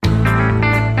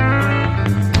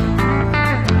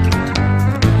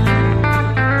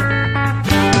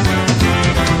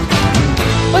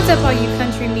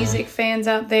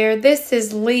out there. This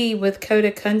is Lee with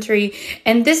Coda Country,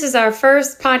 and this is our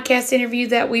first podcast interview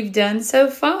that we've done so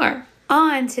far.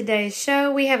 On today's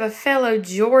show, we have a fellow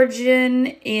Georgian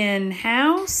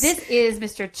in-house. This is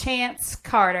Mr. Chance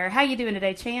Carter. How you doing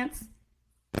today, Chance?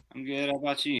 I'm good. How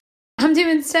about you? I'm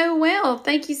doing so well.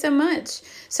 Thank you so much.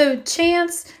 So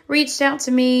Chance reached out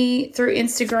to me through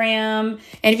Instagram,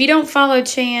 and if you don't follow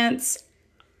Chance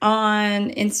on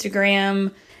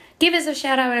Instagram, give us a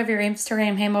shout out of your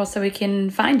Instagram handle so we can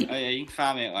find you. Oh yeah, you can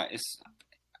find me at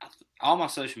all my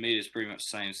social media is pretty much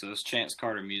the same. So it's Chance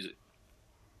Carter Music.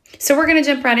 So we're going to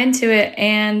jump right into it.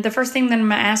 And the first thing that I'm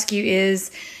going to ask you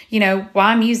is,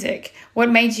 why music? What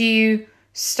made you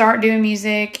start doing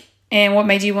music, and what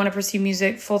made you want to pursue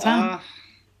music full time?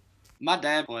 My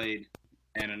dad played,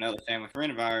 and another family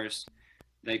friend of ours,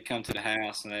 they'd come to the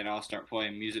house and they'd all start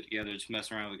playing music together, just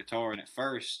messing around with the guitar. And at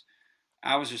first,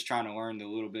 I was just trying to learn the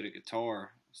little bit of guitar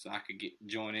so I could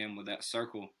join in with that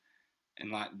circle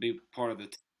and be part of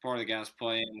the guys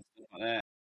playing and stuff like that.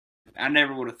 I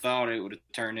never would have thought it would have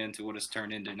turned into what it's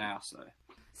turned into now. So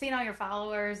seeing all your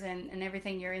followers and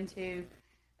everything you're into,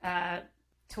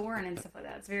 touring and stuff like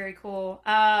that, it's very cool.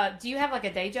 Do you have a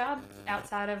day job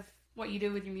outside of what you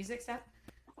do with your music stuff?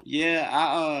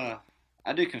 Yeah,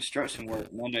 I do construction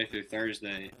work Monday through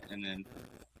Thursday, and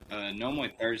then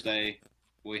normally Thursday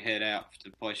we head out to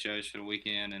play shows for the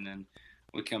weekend, and then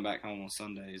we come back home on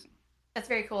Sundays. That's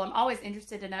very cool. I'm always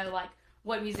interested to know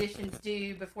what musicians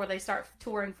do before they start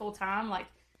touring full time.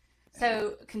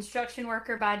 So construction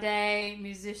worker by day,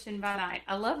 musician by night.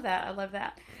 I love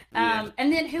that. Yeah.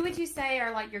 And then who would you say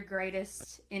are your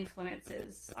greatest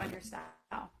influences on your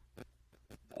style?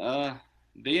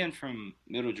 Being from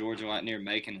Middle Georgia, near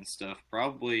Macon and stuff,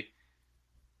 probably.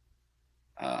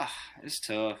 It's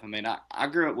tough. I mean, I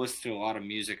grew up listening to a lot of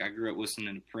music. I grew up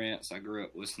listening to Prince. I grew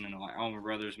up listening to all my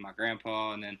brothers, my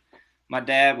grandpa, and then my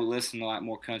dad would listen to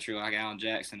more country, like Alan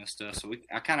Jackson and stuff. So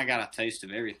I kind of got a taste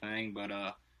of everything. But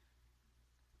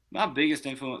my biggest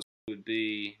influence would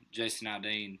be Jason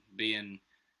Aldean. Being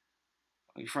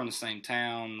from the same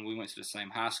town, we went to the same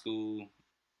high school.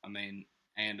 I mean,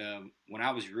 and when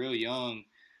I was real young,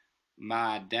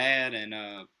 my dad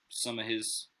and some of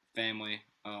his family,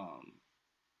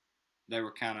 they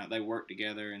worked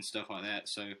together and stuff like that.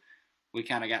 So we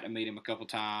kind of got to meet him a couple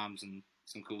times and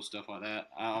some cool stuff like that.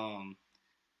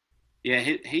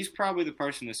 He's probably the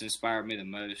person that's inspired me the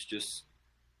most. Just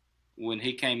when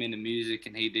he came into music,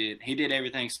 and he did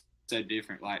everything so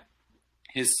different.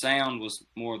 His sound was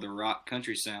more of the rock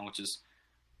country sound, which is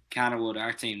kind of what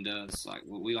our team does,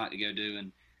 what we like to go do.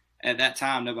 And at that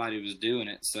time, nobody was doing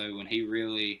it. So when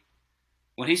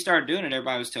he started doing it,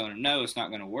 everybody was telling him, no, it's not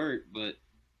going to work. But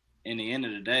in the end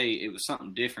of the day, it was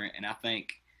something different. And I think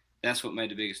that's what made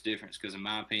the biggest difference. Because in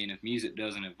my opinion, if music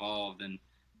doesn't evolve, then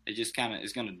it just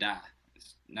it's going to die.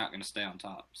 It's not going to stay on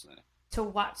top. So to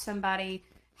watch somebody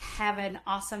have an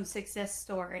awesome success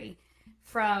story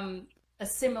from a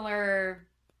similar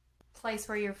place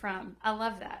where you're from, I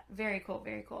love that. Very cool,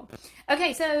 very cool.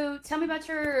 Okay, so tell me about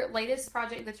your latest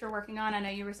project that you're working on. I know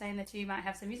you were saying that you might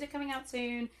have some music coming out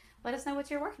soon. Let us know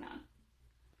what you're working on.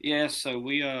 Yeah, so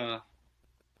we, me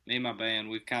and my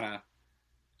band,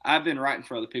 I've been writing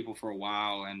for other people for a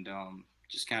while, and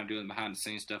just kind of doing behind the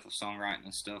scenes stuff with songwriting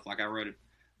and stuff. I wrote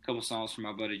a couple songs for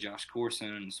my buddy Josh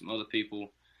Corson and some other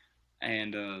people,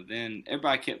 and then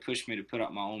everybody kept pushing me to put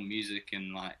out my own music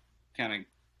and kind of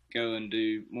go and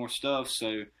do more stuff.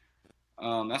 So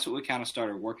that's what we kind of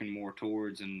started working more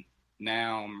towards, and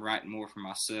now I'm writing more for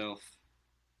myself,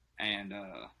 and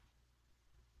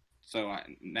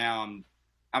now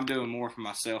I'm doing more for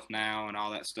myself now and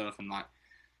all that stuff. And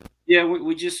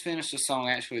we just finished a song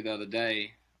actually the other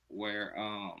day where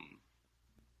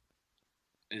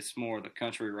it's more of the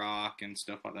country rock and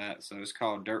stuff like that. So it's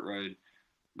called Dirt Road,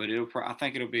 but I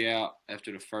think it'll be out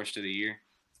after the first of the year.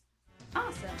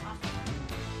 Awesome.